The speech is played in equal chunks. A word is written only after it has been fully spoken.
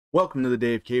Welcome to the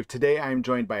Dave Cave. Today I am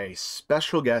joined by a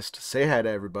special guest. Say hi to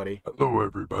everybody. Hello,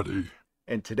 everybody.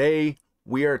 And today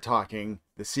we are talking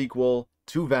the sequel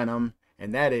to Venom,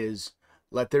 and that is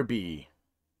Let There Be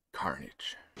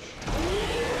Carnage.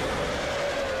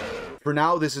 For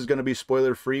now, this is going to be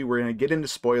spoiler free. We're going to get into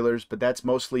spoilers, but that's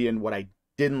mostly in what I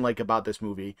didn't like about this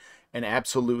movie. And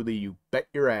absolutely, you bet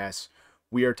your ass,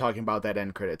 we are talking about that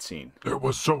end credit scene. It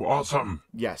was so awesome.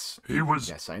 Yes.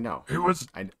 Yes, I know.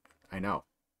 I know.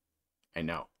 I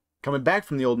know. Coming back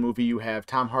from the old movie, you have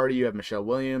Tom Hardy, you have Michelle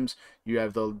Williams, you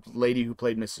have the lady who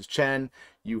played Mrs. Chen,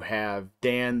 you have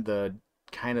Dan, the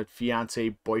kind of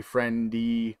fiance,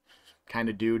 boyfriendy kind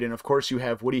of dude, and of course you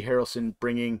have Woody Harrelson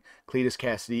bringing Cletus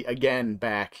Cassidy again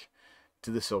back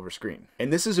to the silver screen.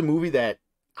 And this is a movie that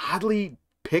oddly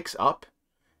picks up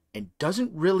and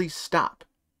doesn't really stop.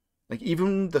 Like,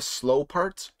 even the slow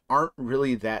parts aren't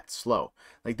really that slow.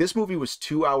 Like, this movie was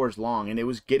 2 hours long, and it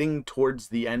was getting towards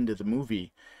the end of the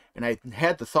movie, and I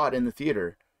had the thought in the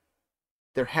theater,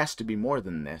 there has to be more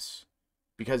than this,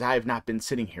 because I have not been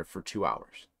sitting here for 2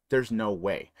 hours. There's no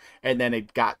way. And then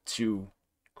it got to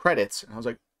credits, and I was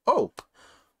like, oh,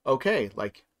 okay,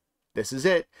 like, this is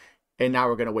it, and now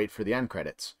we're going to wait for the end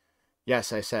credits.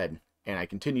 Yes, I said, and I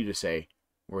continue to say,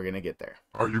 we're going to get there.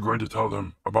 Are you going to tell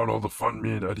them about all the fun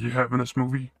me and Eddie have in this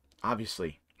movie?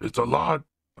 Obviously. It's a lot.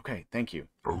 Okay, thank you.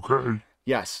 Okay.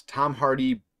 Yes, Tom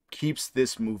Hardy keeps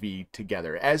this movie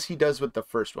together, as he does with the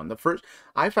first one.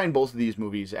 I find both of these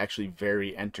movies actually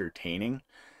very entertaining,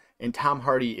 and Tom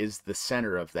Hardy is the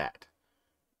center of that.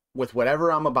 With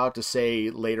whatever I'm about to say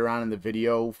later on in the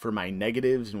video for my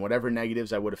negatives and whatever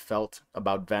negatives I would have felt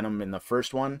about Venom in the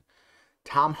first one,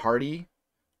 Tom Hardy,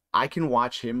 I can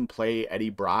watch him play Eddie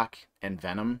Brock and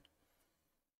Venom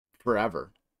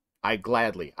forever. I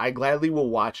gladly will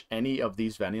watch any of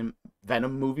these Venom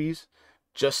movies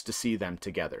just to see them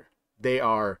together. They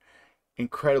are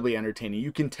incredibly entertaining.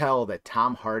 You can tell that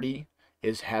Tom Hardy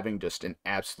is having just an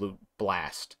absolute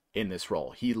blast in this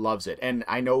role. He loves it. And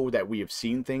I know that we have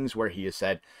seen things where he has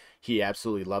said he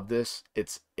absolutely loved this.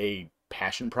 It's a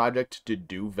passion project to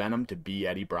do Venom, to be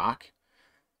Eddie Brock.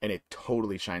 And it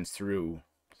totally shines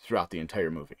throughout the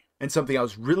entire movie. And something I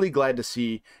was really glad to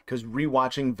see, because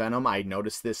rewatching Venom, I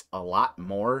noticed this a lot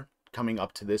more coming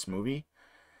up to this movie.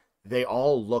 They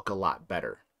all look a lot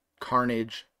better.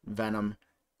 Carnage, Venom,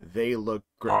 they look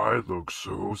great. I look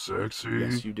so sexy.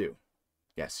 Yes, you do.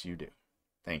 Yes, you do.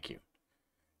 Thank you.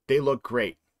 They look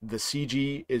great. The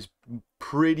CG is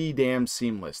pretty damn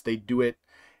seamless. They do it,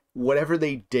 whatever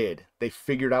they did, they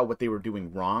figured out what they were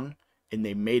doing wrong, and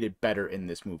they made it better in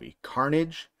this movie.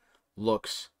 Carnage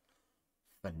looks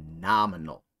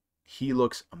phenomenal. He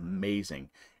looks amazing.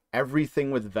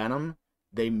 Everything with Venom,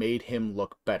 they made him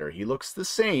look better. He looks the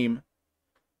same,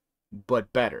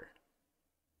 but better.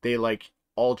 They like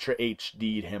Ultra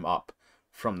HD'd him up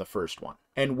from the first one.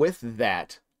 And with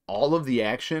that, all of the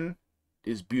action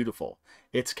is beautiful.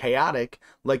 It's chaotic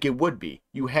like it would be.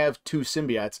 You have two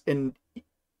symbiotes, and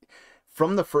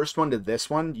from the first one to this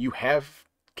one, you have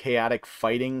chaotic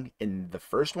fighting in the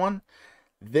first one.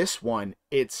 This one,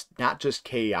 it's not just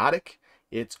chaotic,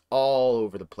 it's all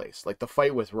over the place. Like the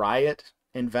fight with Riot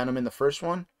and Venom in the first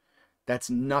one, that's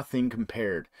nothing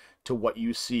compared to what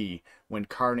you see when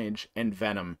Carnage and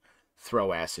Venom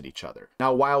throw ass at each other.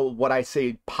 Now, while what I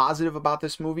say positive about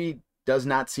this movie does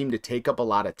not seem to take up a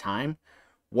lot of time,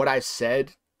 what I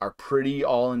said are pretty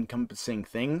all-encompassing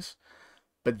things,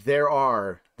 but there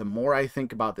are, the more I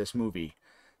think about this movie,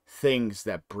 things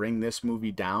that bring this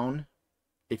movie down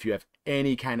if you have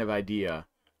any kind of idea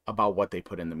about what they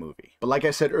put in the movie. But like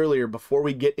I said earlier, before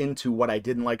we get into what I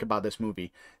didn't like about this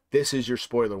movie, this is your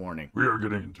spoiler warning. We are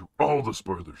getting into all the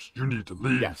spoilers. You need to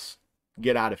leave. Yes.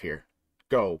 Get out of here.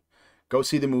 Go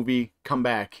see the movie, come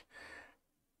back,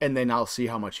 and then I'll see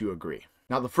how much you agree.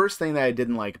 Now, the first thing that I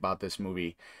didn't like about this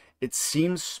movie, it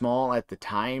seems small at the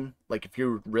time. Like, if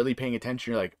you're really paying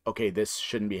attention, you're like, okay, this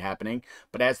shouldn't be happening.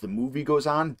 But as the movie goes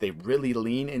on, they really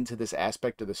lean into this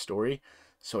aspect of the story,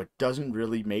 so it doesn't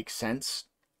really make sense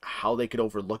how they could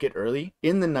overlook it early.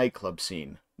 In the nightclub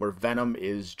scene, where Venom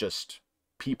is just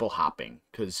people hopping,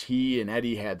 because he and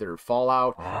Eddie had their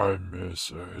fallout. I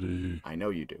miss Eddie. I know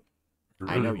you do. You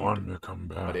I know really you wanted do. me to come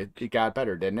back. But it got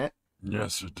better, didn't it?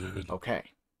 Yes, it did. Okay.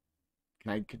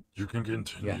 You can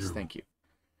continue. Yes, thank you.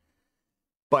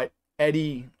 But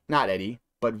not Eddie,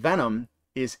 but Venom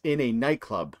is in a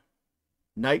nightclub.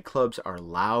 Nightclubs are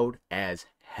loud as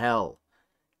hell.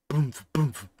 Boom,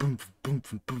 boom, boom, boom,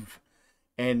 boom, boom.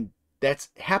 And that's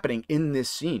happening in this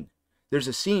scene. There's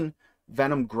a scene,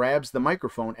 Venom grabs the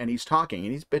microphone and he's talking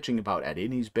and he's bitching about Eddie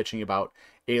and he's bitching about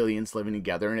aliens living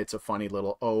together, and it's a funny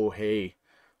little, oh, hey,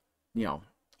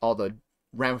 all the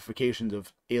ramifications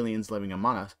of aliens living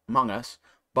among us,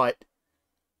 but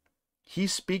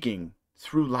he's speaking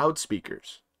through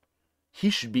loudspeakers. He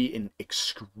should be in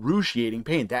excruciating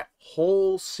pain. That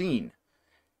whole scene,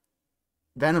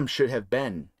 Venom should have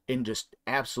been in just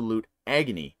absolute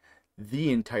agony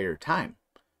the entire time.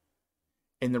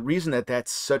 And the reason that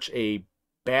that's such a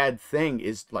bad thing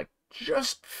is, like,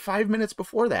 just 5 minutes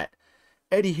before that,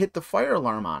 Eddie hit the fire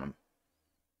alarm on him.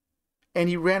 And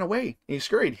he ran away. He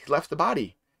scurried. He left the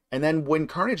body. And then when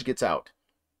Carnage gets out,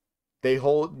 they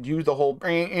use the whole,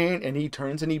 and he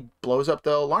turns and he blows up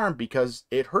the alarm because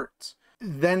it hurts.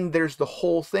 Then there's the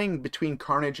whole thing between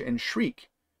Carnage and Shriek.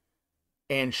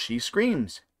 And she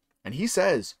screams. And he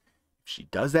says, if she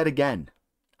does that again,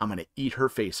 I'm going to eat her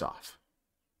face off.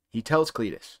 He tells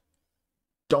Cletus,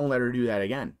 don't let her do that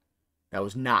again. That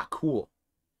was not cool.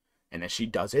 And then she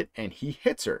does it, and he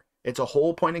hits her. It's a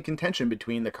whole point of contention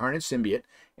between the Carnage symbiote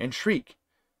and Shriek.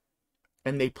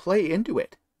 And they play into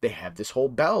it. They have this whole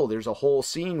bell. There's a whole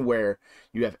scene where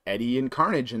you have Eddie and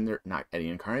Carnage, and they're not Eddie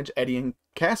and Carnage, Eddie and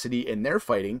Cassidy, and they're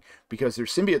fighting because their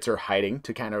symbiotes are hiding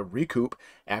to kind of recoup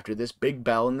after this big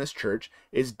bell in this church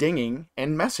is dinging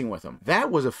and messing with them.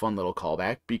 That was a fun little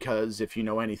callback because if you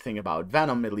know anything about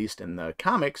Venom, at least in the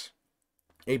comics,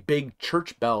 a big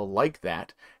church bell like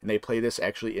that, and they play this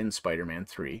actually in Spider-Man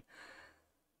 3,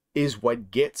 is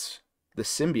what gets the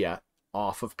symbiote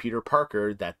off of Peter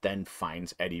Parker that then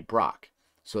finds Eddie Brock.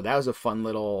 So that was a fun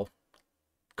little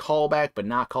callback, but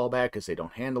not callback because they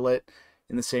don't handle it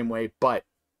in the same way. But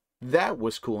that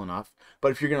was cool enough.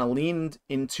 But if you're going to lean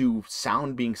into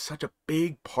sound being such a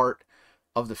big part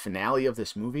of the finale of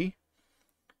this movie,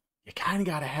 you kind of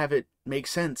got to have it make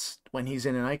sense when he's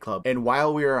in a nightclub. And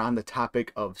while we are on the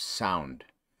topic of sound,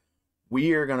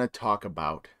 we are going to talk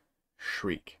about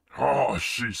Shriek. Oh,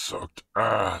 she sucked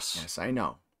ass. Yes, I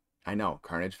know.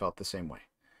 Carnage felt the same way.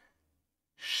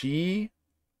 She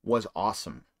was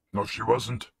awesome. No, she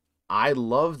wasn't. I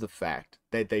love the fact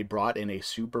that they brought in a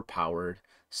super-powered,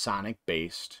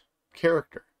 sonic-based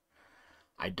character.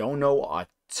 I don't know a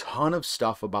ton of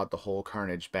stuff about the whole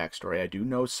Carnage backstory. I do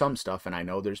know some stuff, and I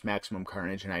know there's Maximum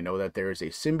Carnage, and I know that there is a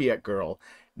symbiote girl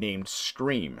named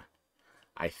Scream.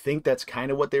 I think that's kind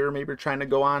of what they were maybe trying to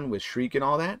go on with Shriek and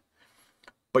all that.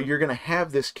 But you're going to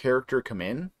have this character come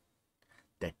in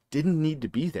that didn't need to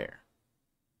be there.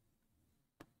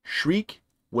 Shriek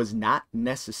was not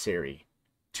necessary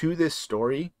to this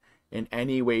story in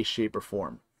any way, shape, or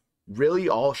form. Really,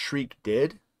 all Shriek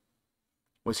did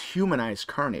was humanize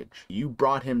Carnage. You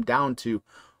brought him down to,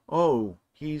 oh,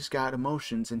 he's got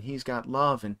emotions, and he's got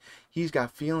love, and he's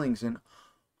got feelings, and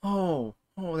oh,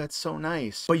 that's so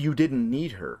nice. But you didn't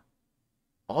need her.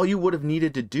 All you would have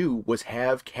needed to do was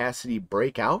have Cassidy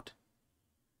break out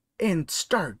and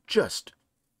start just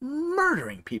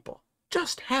murdering people.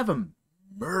 Just have him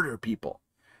murder people.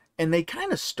 And they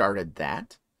kind of started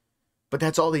that, but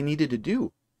that's all they needed to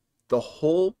do. The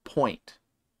whole point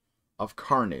of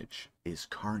Carnage is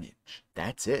Carnage.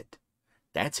 That's it.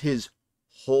 That's his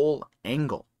whole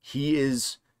angle. He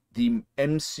is the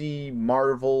MC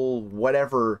Marvel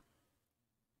whatever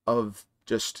of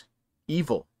just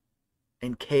evil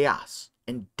and chaos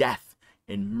and death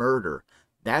and murder.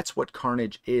 That's what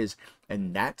Carnage is,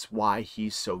 and that's why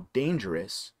he's so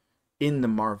dangerous in the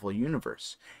Marvel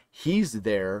Universe. He's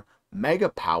their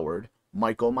mega-powered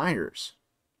Michael Myers.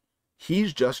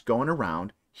 He's just going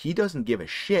around, he doesn't give a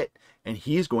shit, and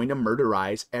he's going to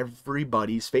murderize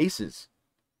everybody's faces.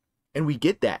 And we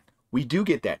get that. We do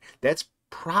get that. That's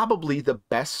probably the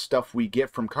best stuff we get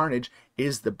from Carnage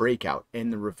is the breakout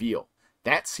and the reveal.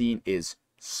 That scene is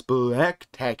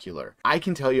spectacular. I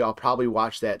can tell you I'll probably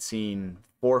watch that scene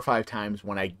 4 or 5 times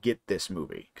when I get this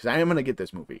movie. Because I am going to get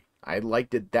this movie. I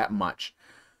liked it that much,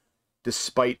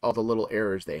 despite all the little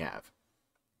errors they have.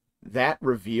 That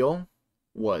reveal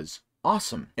was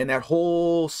awesome. And that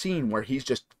whole scene where he's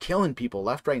just killing people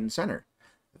left, right, and center.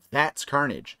 That's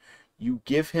Carnage. You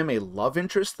give him a love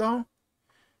interest, though,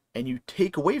 and you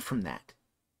take away from that.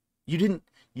 You didn't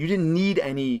need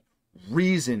any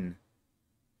reason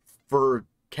for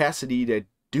Cassidy to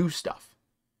do stuff.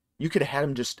 You could have had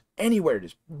him just anywhere,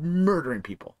 just murdering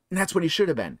people. And that's what he should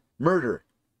have been. Murder,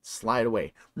 slide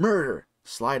away. Murder,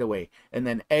 slide away. And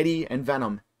then Eddie and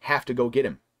Venom have to go get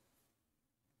him.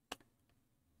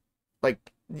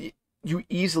 Like, you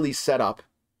easily set up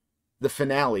the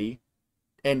finale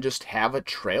and just have a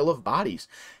trail of bodies.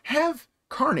 Have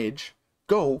Carnage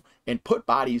go and put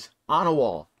bodies on a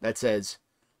wall that says,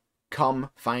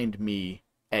 "Come find me,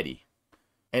 Eddie."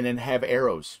 And then have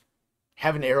arrows.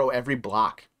 Have an arrow every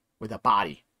block with a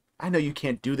body. I know you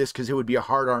can't do this because it would be a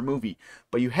hard R movie,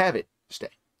 but you have it. Just an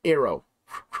arrow.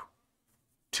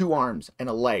 2 arms and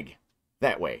a leg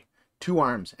that way, 2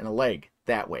 arms and a leg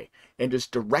that way, and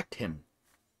just direct him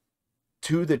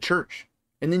to the church.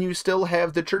 And then you still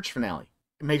have the church finale.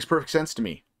 It makes perfect sense to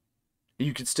me.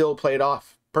 You could still play it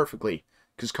off perfectly,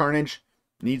 because Carnage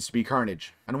needs to be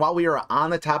Carnage. And while we are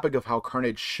on the topic of how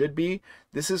Carnage should be,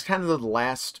 this is kind of the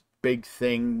last big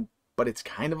thing, but it's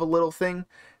kind of a little thing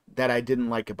that I didn't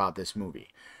like about this movie.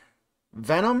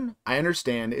 Venom, I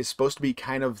understand, is supposed to be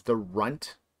kind of the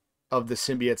runt of the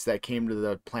symbiotes that came to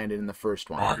the planet in the first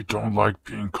one. I don't like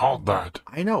being called that.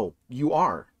 I know, you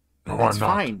are. No, That's I'm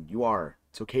not. fine, you are.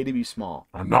 It's okay to be small.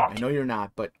 I'm not. I know you're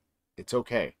not, but it's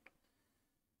okay.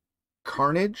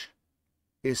 Carnage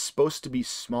is supposed to be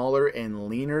smaller and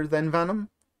leaner than Venom,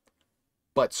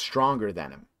 but stronger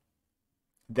than him.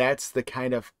 That's the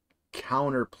kind of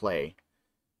counterplay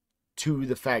to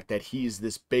the fact that he's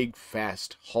this big,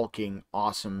 fast, hulking,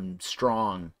 awesome,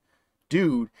 strong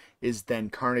dude, is then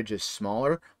Carnage is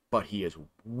smaller, but he is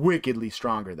wickedly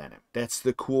stronger than him. That's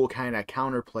the cool kind of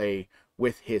counterplay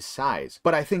with his size.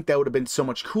 But I think that would have been so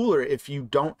much cooler if you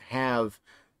don't have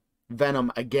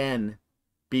Venom again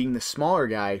being the smaller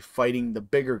guy fighting the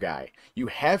bigger guy. You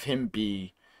have him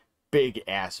be big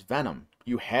ass Venom.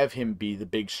 You have him be the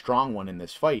big strong one in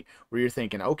this fight, where you're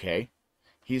thinking, okay,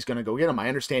 he's gonna go get him. I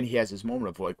understand he has his moment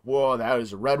of like, whoa, that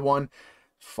was a red one.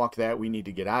 Fuck that, we need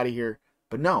to get out of here.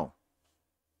 But no.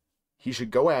 He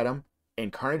should go at him,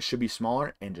 and Carnage should be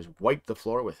smaller and just wipe the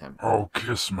floor with him. Oh,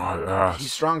 kiss my ass.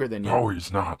 He's stronger than you. No,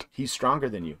 he's not. He's stronger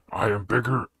than you. I am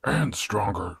bigger and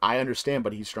stronger. I understand,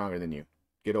 but he's stronger than you.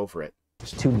 Get over it.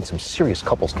 These two need some serious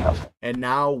couples counseling. And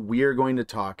now we're going to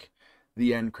talk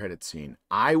the end credit scene.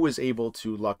 I was able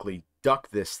to luckily duck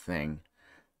this thing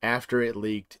after it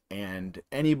leaked, and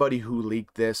anybody who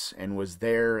leaked this and was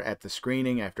there at the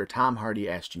screening after Tom Hardy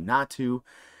asked you not to,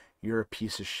 you're a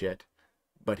piece of shit.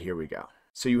 But here we go.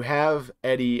 So you have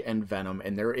Eddie and Venom,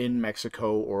 and they're in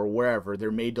Mexico or wherever. They're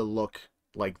made to look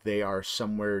like they are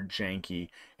somewhere janky,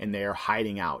 and they are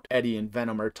hiding out. Eddie and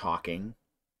Venom are talking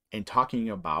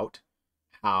about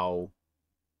how,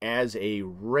 as a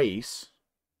race,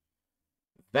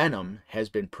 Venom has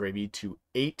been privy to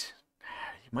 8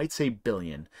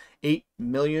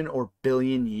 million or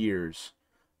billion years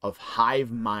of hive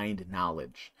mind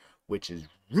knowledge, which is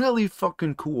really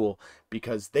fucking cool,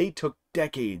 because they took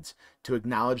decades to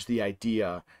acknowledge the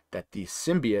idea that these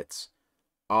symbiotes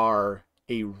are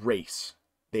a race.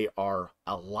 They are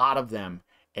a lot of them,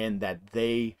 and that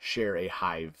they share a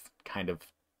hive kind of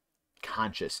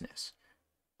consciousness.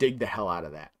 Dig the hell out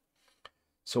of that.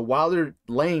 So while they're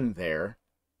laying there,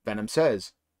 Venom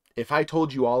says, if I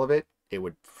told you all of it, it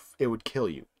would kill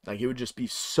you. Like, it would just be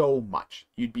so much.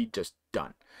 You'd be just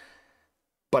done.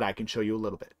 But I can show you a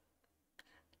little bit.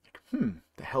 Like,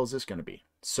 the hell is this going to be?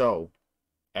 So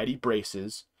Eddie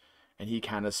braces, and he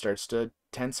kind of starts to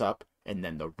tense up, and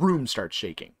then the room starts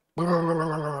shaking.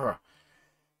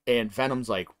 And Venom's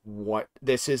like, what?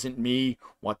 This isn't me.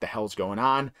 What the hell's going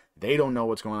on? They don't know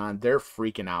what's going on. They're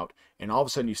freaking out. And all of a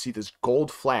sudden you see this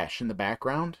gold flash in the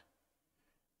background.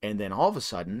 And then all of a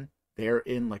sudden they're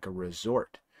in like a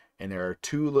resort. And there are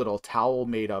 2 little towel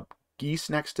made up geese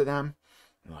next to them.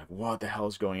 They're like, what the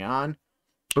hell's going on?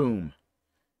 Boom.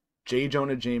 J.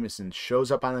 Jonah Jameson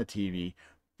shows up on the TV.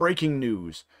 Breaking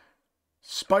news.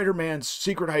 Spider-Man's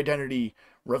secret identity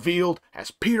revealed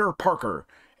as Peter Parker.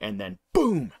 And then,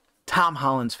 boom, Tom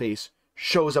Holland's face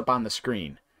shows up on the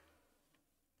screen.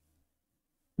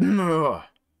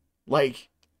 Like,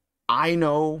 I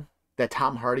know that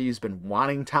Tom Hardy's been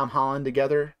wanting Tom Holland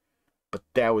together, but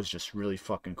that was just really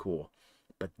fucking cool.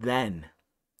 But then,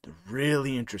 the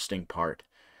really interesting part,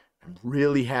 I'm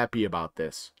really happy about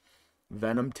this.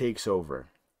 Venom takes over,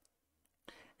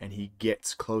 and he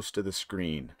gets close to the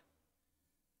screen,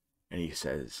 and he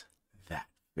says, that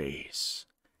face.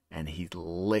 And he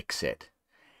licks it.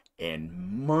 And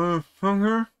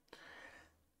motherfucker,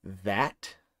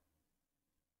 that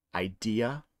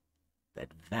idea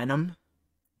that Venom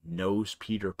knows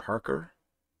Peter Parker,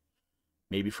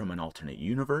 maybe from an alternate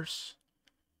universe,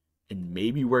 and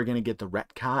maybe we're going to get the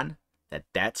retcon that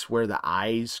that's where the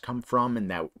eyes come from,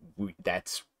 and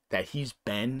that he's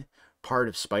been part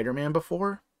of Spider-Man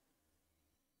before.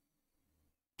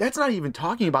 That's not even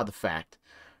talking about the fact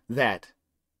that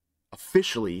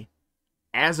officially,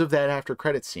 as of that after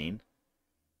credit scene,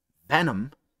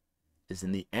 Venom is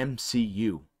in the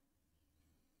MCU.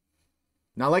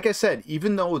 Now, like I said,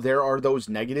 even though there are those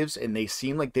negatives and they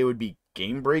seem like they would be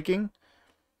game breaking,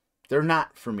 they're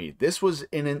not for me. This was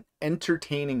an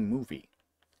entertaining movie.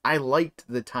 I liked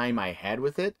the time I had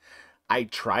with it. I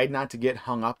tried not to get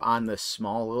hung up on the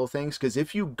small little things, because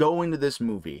if you go into this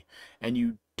movie and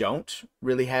you don't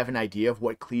really have an idea of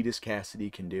what Cletus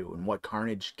Cassidy can do and what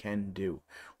Carnage can do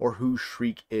or who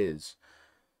Shriek is,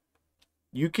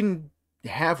 you can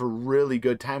have a really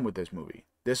good time with this movie.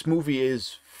 This movie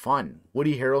is fun.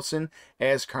 Woody Harrelson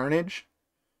as Carnage,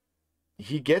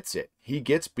 he gets it. He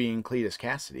gets being Cletus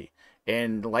Cassidy.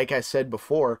 And like I said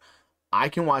before, I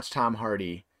can watch Tom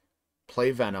Hardy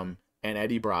play Venom and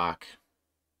Eddie Brock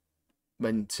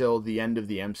until the end of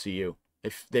the MCU.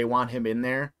 If they want him in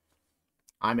there,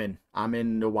 I'm in. I'm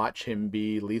in to watch him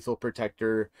be Lethal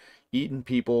Protector, eating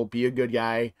people, be a good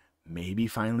guy, maybe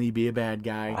finally be a bad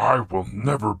guy. I will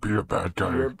never be a bad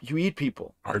guy. You eat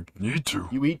people. I need to.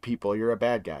 You eat people. You're a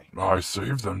bad guy. I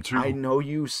save them too. I know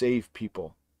you save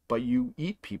people, but you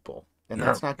eat people. And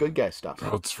that's not good guy stuff.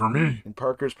 That's for me. And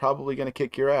Parker's probably going to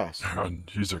kick your ass. And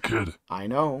he's a kid. I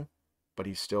know, but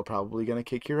he's still probably going to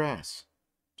kick your ass.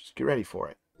 Just get ready for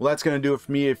it. Well, that's going to do it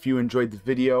for me. If you enjoyed the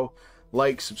video,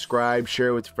 like, subscribe, share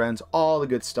it with your friends, all the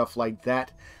good stuff like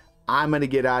that. I'm going to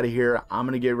get out of here. I'm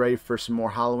going to get ready for some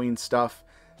more Halloween stuff,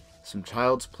 some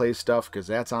Child's Play stuff, because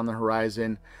that's on the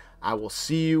horizon. I will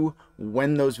see you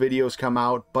when those videos come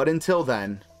out. But until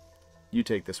then, you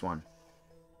take this one.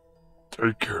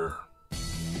 Take care.